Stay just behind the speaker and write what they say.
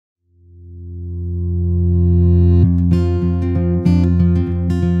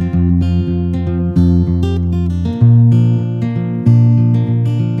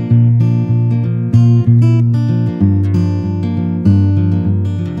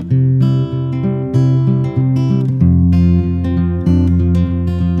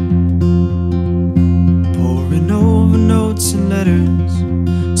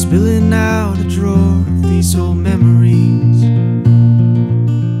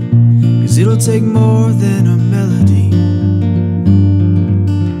It'll take more than a melody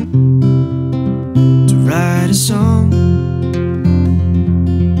to write a song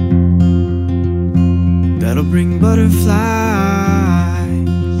that'll bring butterflies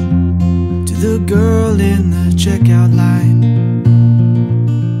to the girl in the checkout line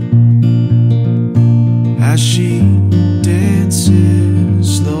as she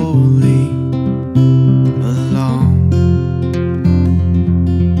dances slowly along.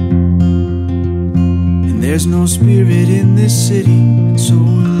 And there's no spirit in this city, so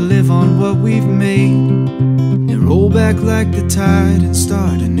we'll live on what we've made and roll back like the tide and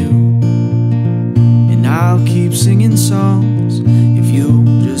start anew. And I'll keep singing songs if you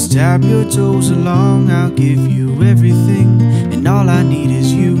just tap your toes along. I'll give you everything, and all I need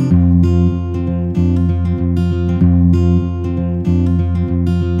is you.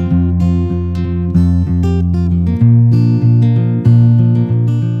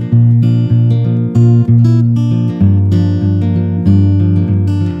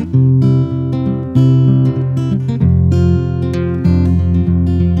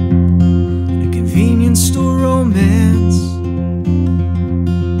 Store romance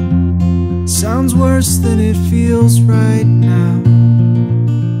sounds worse than it feels right now,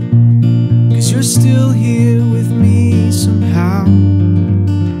 'cause you're still here with me somehow.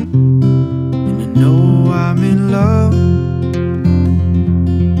 And I know I'm in love.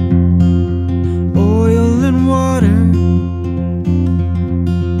 Oil and water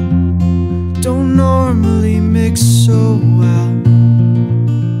don't normally mix so well.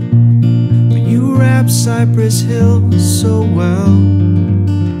 Cypress Hills so well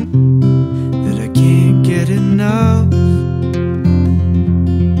that I can't get enough.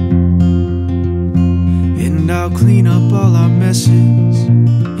 And I'll clean up all our messes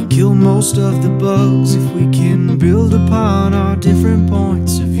and kill most of the bugs if we can build upon our different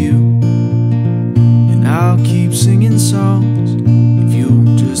points of view. And I'll keep singing songs if you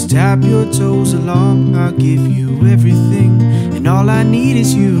just tap your toes along. I'll give you everything, and all I need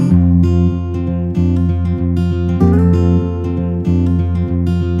is you.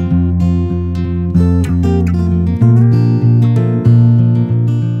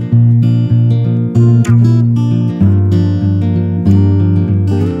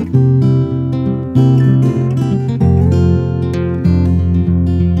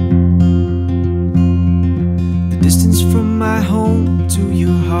 My home to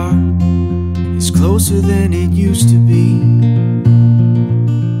your heart is closer than it used to be.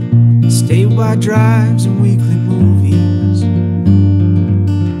 Statewide drives and weekly movies,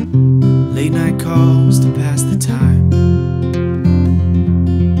 late night calls to pass the time.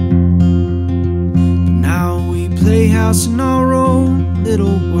 But now we play house in our own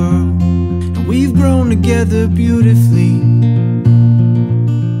little world, and we've grown together beautifully.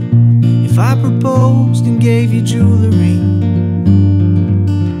 If I proposed and gave you jewelry,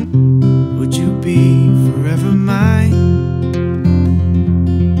 would you be forever mine?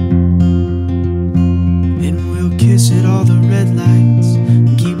 And we'll kiss at all the red lights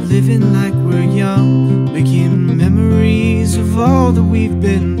and keep living like we're young, making memories of all that we've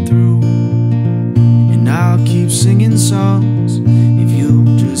been through. And I'll keep singing songs if you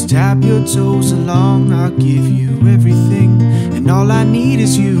just tap your toes along. I'll give you everything, and all I need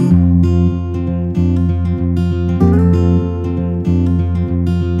is you.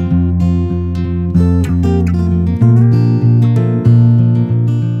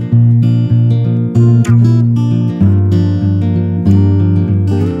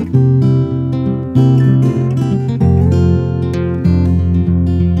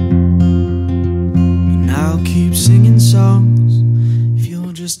 Keep singing songs if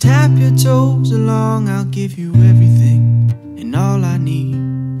you'll just tap your toes along. I'll give you everything, and all I need